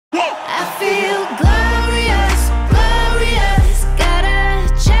feel glorious, glorious. Got a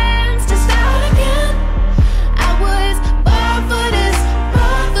chance to start again. I was born for this,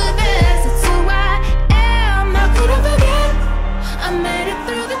 born for this. It's who I am. How could I forget? I made it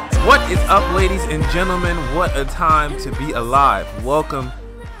through the dark. What is up, ladies and gentlemen? What a time to be alive. Welcome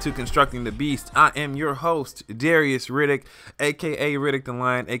to Constructing the Beast. I am your host, Darius Riddick, aka Riddick the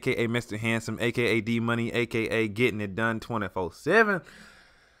Lion, aka Mr. Handsome, aka D Money, aka Getting It Done 24/7.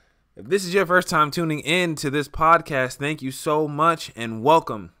 If this is your first time tuning in to this podcast, thank you so much and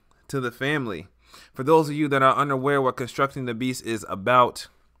welcome to the family. For those of you that are unaware what Constructing the Beast is about,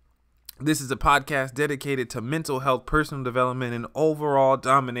 this is a podcast dedicated to mental health, personal development, and overall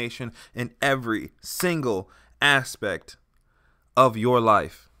domination in every single aspect of your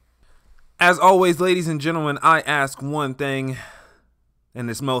life. As always, ladies and gentlemen, I ask one thing, and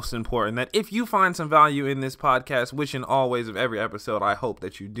it's most important, that if you find some value in this podcast, which in all ways of every episode, I hope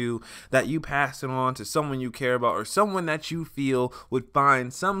that you do, that you pass it on to someone you care about or someone that you feel would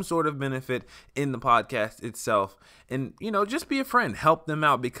find some sort of benefit in the podcast itself. And, just be a friend, help them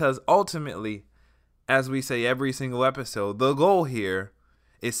out, because ultimately, as we say every single episode, the goal here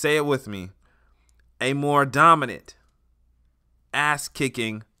is, say it with me, a more dominant,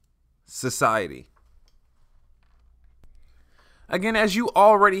 ass-kicking society. Again, as you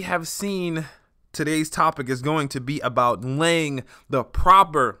already have seen, today's topic is going to be about laying the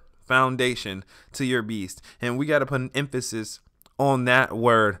proper foundation to your beast. And we got to put an emphasis on that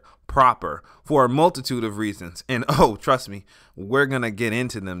word proper for a multitude of reasons. And trust me, we're going to get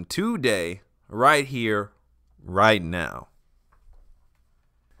into them today, right here, right now.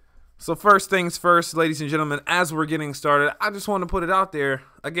 So first things first, ladies and gentlemen, as we're getting started, I just want to put it out there.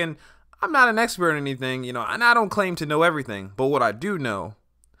 Again, I'm not an expert in anything, and I don't claim to know everything. But what I do know,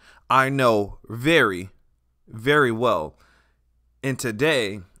 I know very, very well. And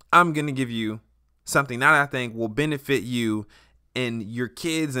today, I'm going to give you something that I think will benefit you and your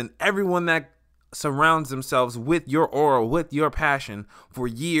kids and everyone that surrounds themselves with your aura, with your passion for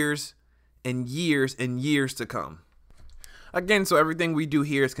years and years and years to come. Again, so everything we do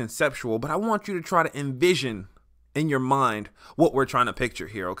here is conceptual, but I want you to try to envision in your mind what we're trying to picture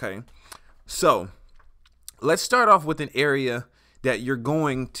here, okay? So let's start off with an area that you're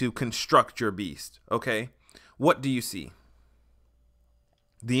going to construct your beast, okay? What do you see?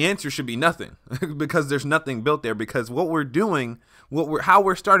 The answer should be nothing because there's nothing built there, because what we're doing, how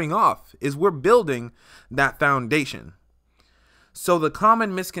we're starting off is we're building that foundation. So the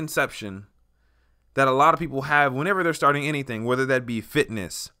common misconception that a lot of people have whenever they're starting anything, whether that be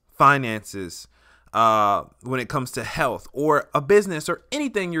fitness, finances, when it comes to health or a business or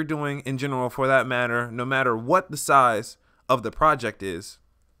anything you're doing in general for that matter, no matter what the size of the project is,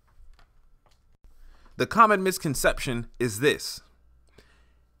 the common misconception is this: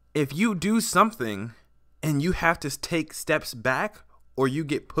 if you do something and you have to take steps back or you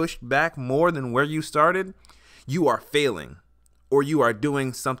get pushed back more than where you started, you are failing or you are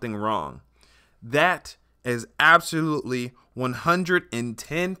doing something wrong. That is absolutely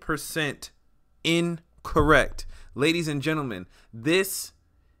 110% incorrect. Ladies and gentlemen, this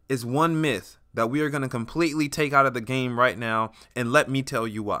is one myth that we are going to completely take out of the game right now, and let me tell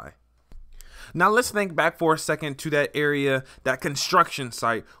you why. Now let's think back for a second to that area, that construction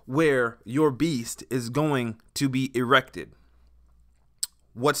site where your beast is going to be erected.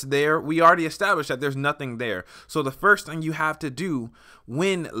 What's there? We already established that there's nothing there. So the first thing you have to do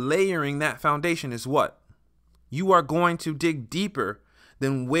when layering that foundation is what? You are going to dig deeper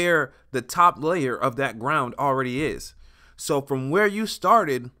than where the top layer of that ground already is. So from where you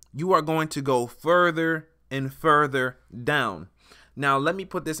started, you are going to go further and further down. Now, let me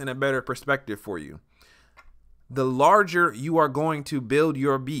put this in a better perspective for you. The larger you are going to build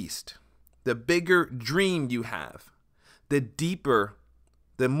your beast, the bigger dream you have, the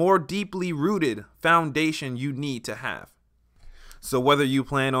more deeply rooted foundation you need to have. So whether you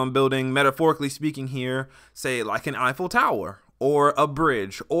plan on building, metaphorically speaking here, say like an Eiffel Tower or a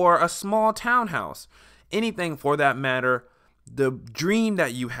bridge or a small townhouse, anything for that matter, the dream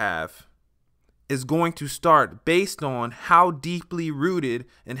that you have is going to start based on how deeply rooted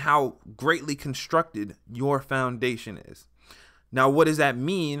and how greatly constructed your foundation is. Now, what does that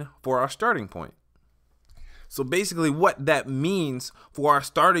mean for our starting point? So basically what that means for our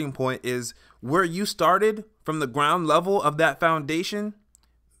starting point is where you started from the ground level of that foundation.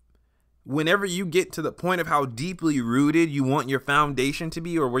 Whenever you get to the point of how deeply rooted you want your foundation to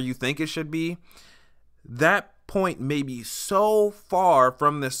be, or where you think it should be, that point may be so far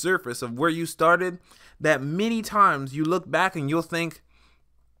from the surface of where you started that many times you look back and you'll think,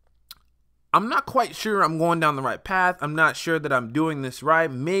 I'm not quite sure I'm going down the right path. I'm not sure that I'm doing this right.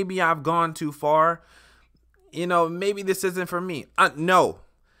 Maybe I've gone too far. Maybe this isn't for me. No.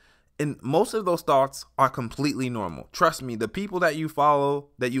 And most of those thoughts are completely normal. Trust me, the people that you follow,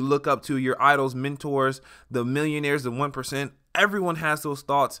 that you look up to, your idols, mentors, the millionaires, the 1%, everyone has those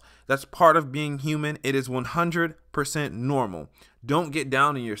thoughts. That's part of being human. It is 100% normal. Don't get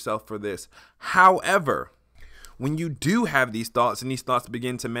down on yourself for this. However, when you do have these thoughts and these thoughts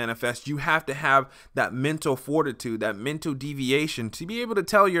begin to manifest, you have to have that mental fortitude, that mental deviation to be able to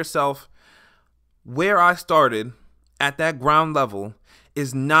tell yourself, where I started at that ground level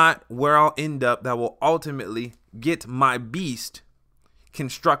is not where I'll end up that will ultimately get my beast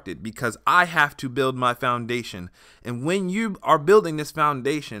constructed, because I have to build my foundation. And when you are building this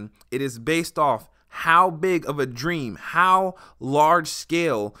foundation, it is based off how big of a dream, how large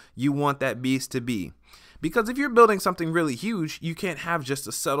scale you want that beast to be. Because if you're building something really huge, you can't have just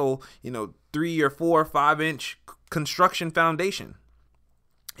a subtle, 3 or 4 or 5 inch construction foundation.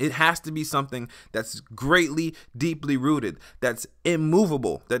 It has to be something that's greatly, deeply rooted, that's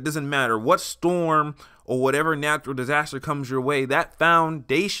immovable, that doesn't matter what storm or whatever natural disaster comes your way, that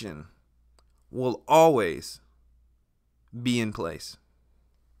foundation will always be in place.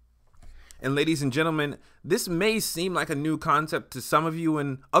 And ladies and gentlemen, this may seem like a new concept to some of you,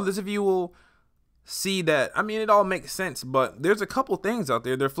 and others of you will see that, it all makes sense, but there's a couple things out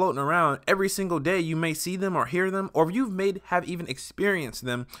there. They're floating around every single day. You may see them or hear them, or you have even experienced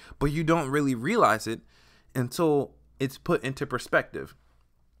them, but you don't really realize it until it's put into perspective.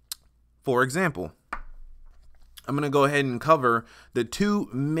 For example, I'm going to go ahead and cover the 2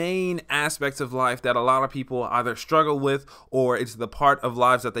 main aspects of life that a lot of people either struggle with, or it's the part of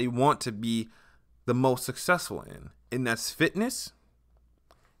lives that they want to be the most successful in, and that's fitness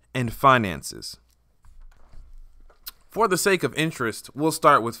and finances. For the sake of interest, we'll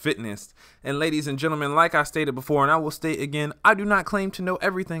start with fitness. And ladies and gentlemen, like I stated before, and I will state again, I do not claim to know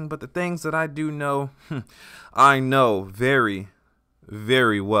everything, but the things that I do know, I know very,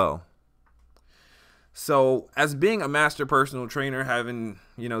 very well. So as being a master personal trainer, having,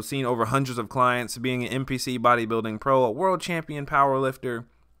 seen over hundreds of clients, being an NPC bodybuilding pro, a world champion powerlifter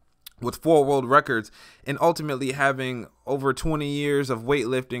with 4 world records, and ultimately having over 20 years of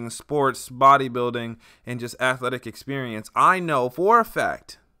weightlifting, sports, bodybuilding, and just athletic experience, I know for a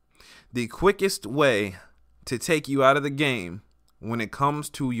fact the quickest way to take you out of the game when it comes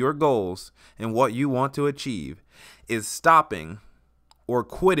to your goals and what you want to achieve is stopping or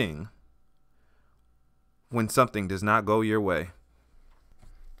quitting when something does not go your way.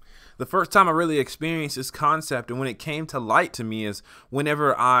 The first time I really experienced this concept and when it came to light to me is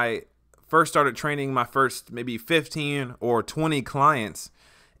whenever I first started training my first maybe 15 or 20 clients,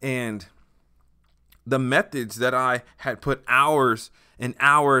 and the methods that I had put hours and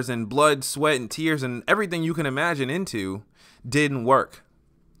hours and blood, sweat, and tears and everything you can imagine into didn't work.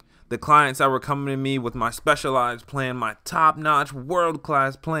 The clients that were coming to me with my specialized plan, my top-notch,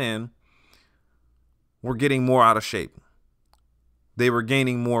 world-class plan, were getting more out of shape. They were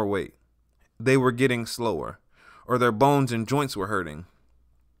gaining more weight. They were getting slower, or their bones and joints were hurting.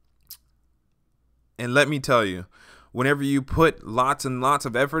 And let me tell you, whenever you put lots and lots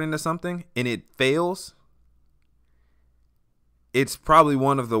of effort into something and it fails, it's probably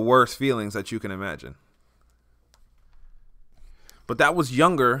one of the worst feelings that you can imagine. But that was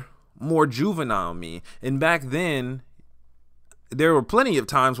younger, more juvenile me. And back then, there were plenty of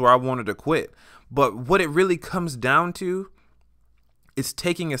times where I wanted to quit. But what it really comes down to is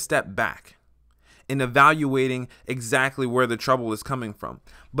taking a step back and evaluating exactly where the trouble is coming from.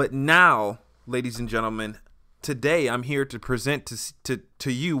 But now, ladies and gentlemen, today I'm here to present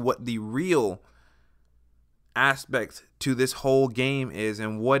to you what the real aspect to this whole game is,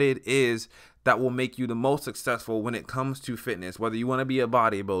 and what it is that will make you the most successful when it comes to fitness. Whether you want to be a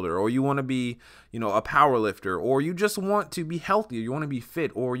bodybuilder, or you want to be, a power lifter, or you just want to be healthy, or you want to be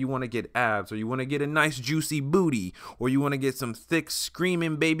fit, or you want to get abs, or you want to get a nice juicy booty, or you want to get some thick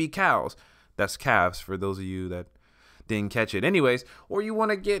screaming baby cows. That's calves for those of you that didn't catch it. Anyways, or you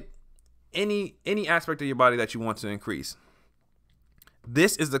want to get any aspect of your body that you want to increase.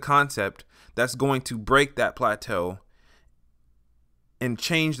 This is the concept that's going to break that plateau and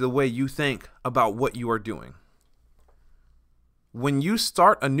change the way you think about what you are doing. When you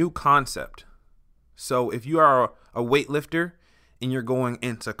start a new concept, so if you are a weightlifter and you're going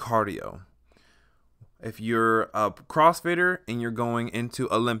into cardio, if you're a CrossFitter and you're going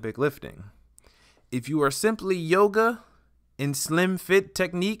into Olympic lifting, if you are simply yoga and slim fit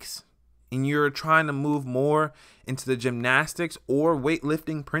techniques and you're trying to move more into the gymnastics or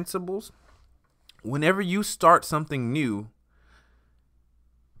weightlifting principles, whenever you start something new,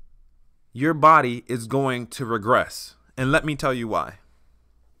 your body is going to regress. And let me tell you why.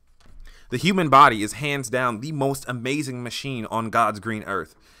 The human body is hands down the most amazing machine on God's green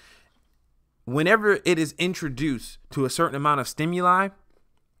earth. Whenever it is introduced to a certain amount of stimuli,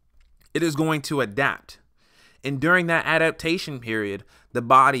 it is going to adapt. And during that adaptation period, the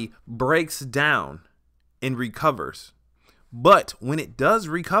body breaks down and recovers. But when it does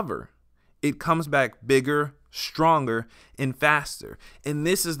recover, it comes back bigger, stronger, and faster. And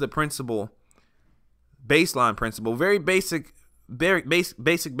this is the principle, baseline principle, very basic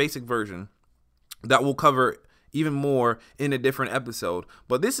version that we'll cover even more in a different episode.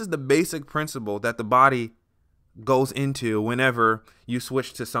 But this is the basic principle that the body goes into whenever you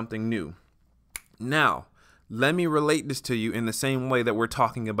switch to something new. Now, let me relate this to you in the same way that we're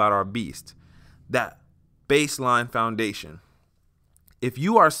talking about our beast, that baseline foundation. If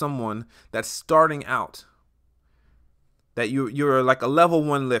you are someone that's starting out, that you're like a level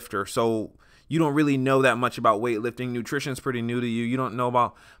 1 lifter, so you don't really know that much about weightlifting. Nutrition's pretty new to you. You don't know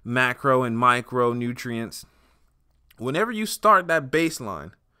about macro and micro nutrients. Whenever you start that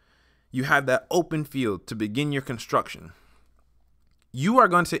baseline, you have that open field to begin your construction. You are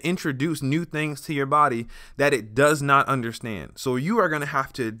going to introduce new things to your body that it does not understand. So you are going to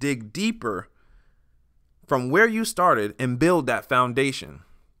have to dig deeper from where you started and build that foundation.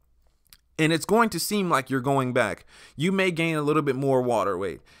 And it's going to seem like you're going back. You may gain a little bit more water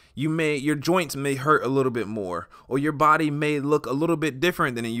weight. Your joints may hurt a little bit more, or your body may look a little bit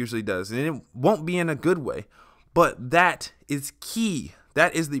different than it usually does. And it won't be in a good way. But that is key.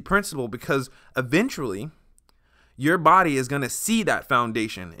 That is the principle, because eventually your body is going to see that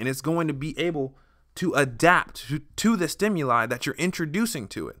foundation and it's going to be able to adapt to the stimuli that you're introducing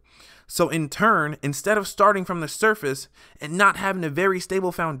to it. So in turn, instead of starting from the surface and not having a very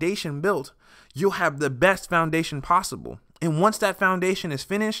stable foundation built, you'll have the best foundation possible. And once that foundation is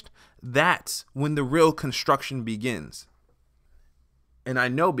finished, that's when the real construction begins. And I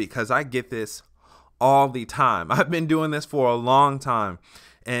know, because I get this all the time. I've been doing this for a long time.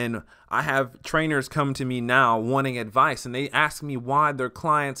 And I have trainers come to me now wanting advice, and they ask me why their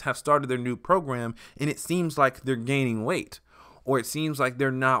clients have started their new program and it seems like they're gaining weight, or it seems like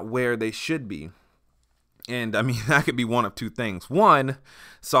they're not where they should be. And I mean, that could be one of two things. One,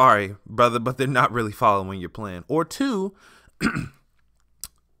 sorry, brother, but they're not really following your plan. Or two,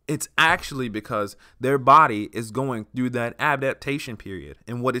 it's actually because their body is going through that adaptation period.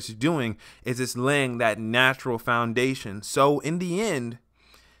 And what it's doing is it's laying that natural foundation. So in the end,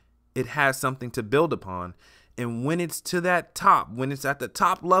 it has something to build upon. And when it's to that top, when it's at the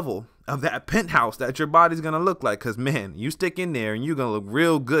top level of that penthouse that your body's going to look like, because man, you stick in there and you're going to look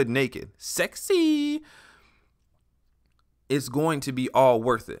real good naked, sexy, it's going to be all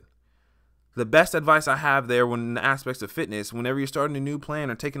worth it. The best advice I have there when in the aspects of fitness, whenever you're starting a new plan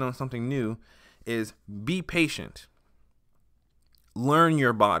or taking on something new, is be patient. Learn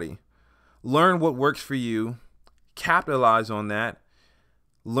your body. Learn what works for you. Capitalize on that.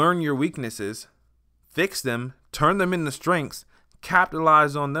 Learn your weaknesses. Fix them. Turn them into strengths.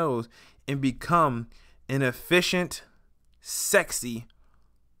 Capitalize on those and become an efficient, sexy,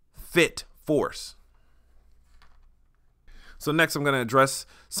 fit force. So next, I'm going to address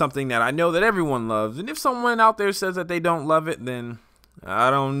something that I know that everyone loves. And if someone out there says that they don't love it, then I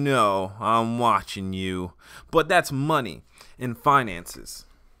don't know. I'm watching you. But that's money and finances.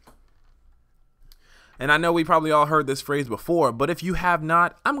 And I know we probably all heard this phrase before, but if you have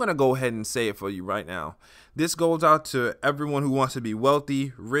not, I'm going to go ahead and say it for you right now. This goes out to everyone who wants to be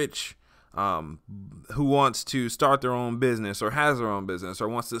wealthy, rich, who wants to start their own business or has their own business or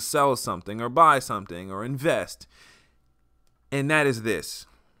wants to sell something or buy something or invest. And that is this: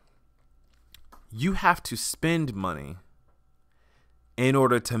 you have to spend money in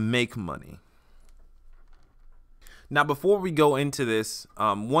order to make money. Now, before we go into this,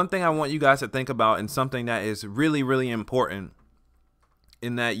 one thing I want you guys to think about, and something that is really, really important,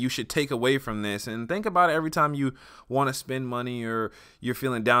 in that you should take away from this, and think about it every time you want to spend money or you're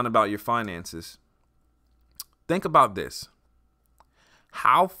feeling down about your finances. Think about this: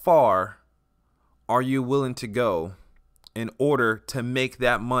 how far are you willing to go in order to make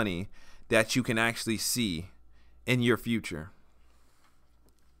that money that you can actually see in your future?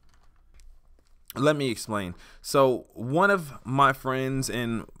 Let me explain. So one of my friends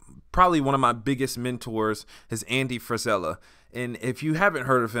and probably one of my biggest mentors is Andy Frisella. And if you haven't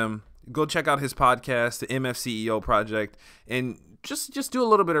heard of him, go check out his podcast, the MFCEO Project, and just do a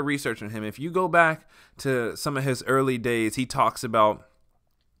little bit of research on him. If you go back to some of his early days, he talks about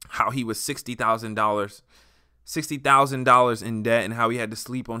how he was $60,000 in debt and how he had to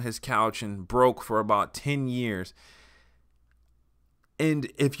sleep on his couch and broke for about 10 years.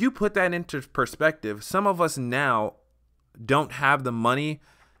 And if you put that into perspective, some of us now don't have the money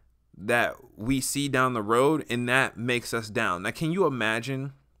that we see down the road, and that makes us down. Now, can you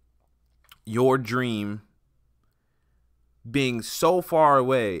imagine your dream being so far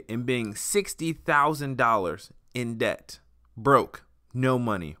away and being $60,000 in debt, broke, no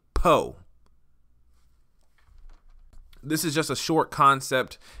money, This is just a short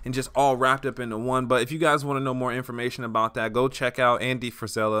concept and just all wrapped up into one. But if you guys want to know more information about that, go check out Andy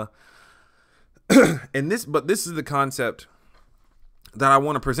Frisella. But this is the concept that I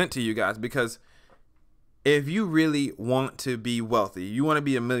want to present to you guys, because if you really want to be wealthy, you want to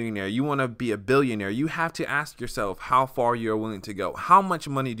be a millionaire, you want to be a billionaire, you have to ask yourself how far you're willing to go. How much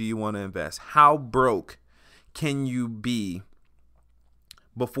money do you want to invest? How broke can you be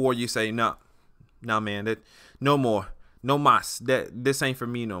before you say, no, man, no more. No mas, this ain't for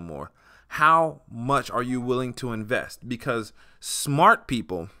me no more. How much are you willing to invest? Because smart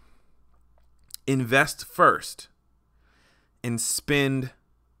people invest first and spend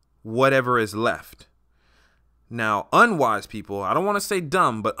whatever is left. Now, unwise people, I don't want to say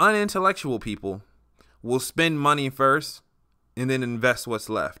dumb, but unintellectual people will spend money first and then invest what's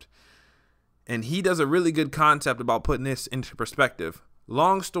left. And he does a really good concept about putting this into perspective.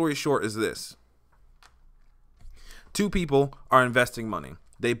 Long story short is this. Two people are investing money.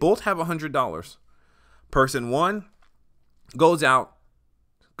 They both have $100. Person one goes out,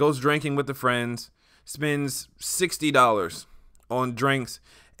 goes drinking with the friends, spends $60 on drinks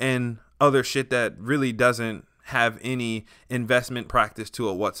and other shit that really doesn't have any investment practice to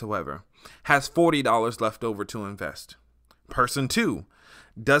it whatsoever. Has $40 left over to invest. Person two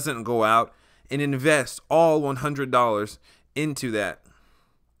doesn't go out and invest all $100 into that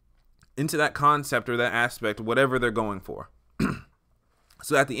concept or that aspect, whatever they're going for.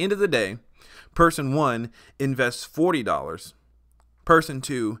 So at the end of the day, person one invests $40. Person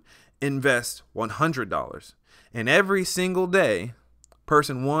two invests $100. And every single day,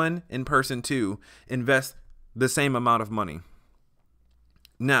 person one and person two invest the same amount of money.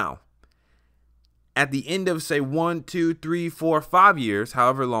 Now, at the end of, say, 1, 2, 3, 4, 5 years,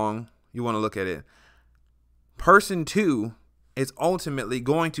 however long you want to look at it, person two is ultimately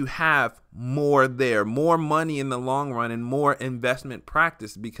going to have more money in the long run and more investment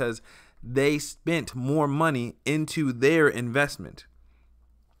practice because they spent more money into their investment.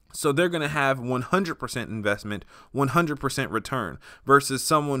 So they're going to have 100% investment, 100% return versus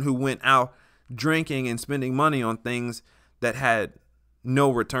someone who went out drinking and spending money on things that had no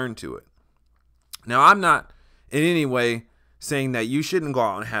return to it. Now, I'm not in any way saying that you shouldn't go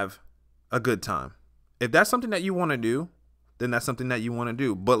out and have a good time. If that's something that you want to do, then that's something that you want to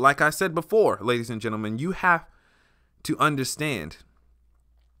do. But like I said before, ladies and gentlemen, you have to understand,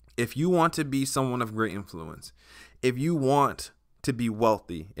 if you want to be someone of great influence, if you want to be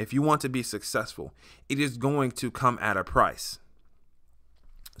wealthy, if you want to be successful, it is going to come at a price.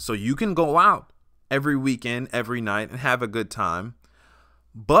 So you can go out every weekend, every night, and have a good time.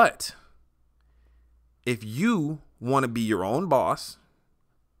 But if you want to be your own boss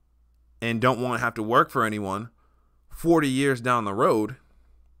and don't want to have to work for anyone 40 years down the road,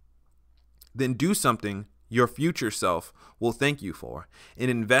 then do something your future self will thank you for,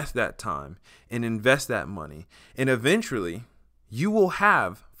 and invest that time and invest that money. And eventually you will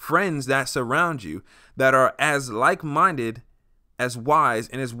have friends that surround you that are as like-minded, as wise,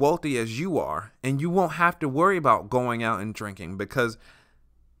 and as wealthy as you are. And you won't have to worry about going out and drinking because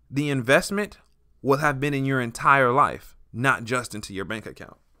the investment will have been in your entire life, not just into your bank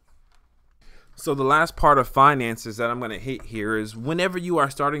account. So the last part of finances that I'm going to hit here is whenever you are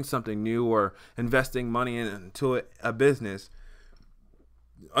starting something new or investing money into a business,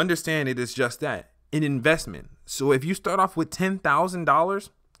 understand it is just that, an investment. So if you start off with $10,000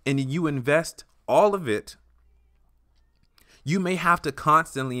 and you invest all of it, you may have to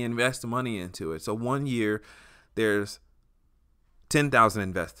constantly invest money into it. So 1 year there's 10,000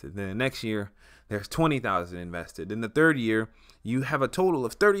 invested. Then the next year there's 20,000 invested. In the third year, you have a total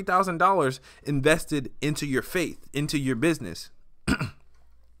of $30,000 invested into your faith, into your business.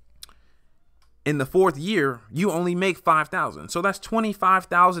 In the fourth year, you only make $5,000. So that's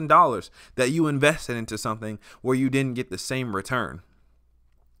 $25,000 that you invested into something where you didn't get the same return.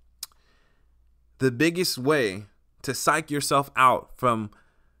 The biggest way to psych yourself out from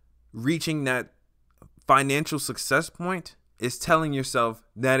reaching that financial success point is telling yourself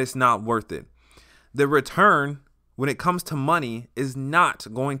that it's not worth it. The return when it comes to money is not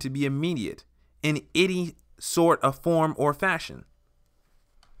going to be immediate in any sort of form or fashion.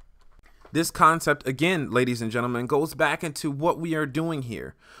 This concept, again, ladies and gentlemen, goes back into what we are doing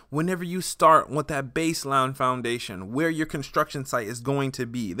here. Whenever you start with that baseline foundation, where your construction site is going to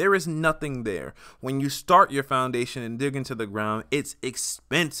be, there is nothing there. When you start your foundation and dig into the ground, it's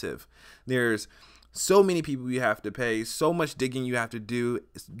expensive. There's so many people you have to pay, so much digging you have to do.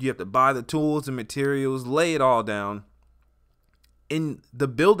 You have to buy the tools and materials, lay it all down. And the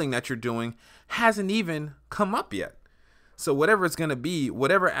building that you're doing hasn't even come up yet. So whatever it's going to be,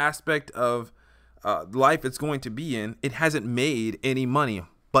 whatever aspect of life it's going to be in, it hasn't made any money.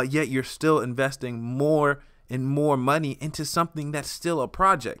 But yet you're still investing more and more money into something that's still a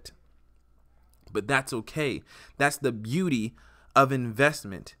project. But that's okay. That's the beauty of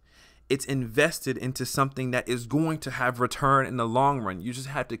investment. It's invested into something that is going to have return in the long run. You just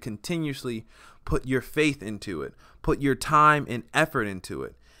have to continuously put your faith into it, put your time and effort into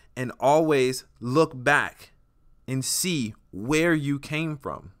it, and always look back and see where you came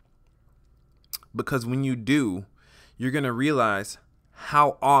from. Because when you do, you're going to realize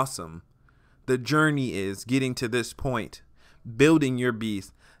how awesome the journey is getting to this point, building your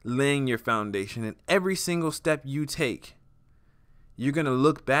beast, laying your foundation, and every single step you take, you're going to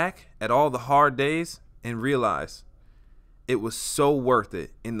look back at all the hard days and realize it was so worth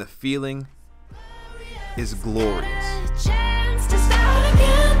it, and the feeling is glorious.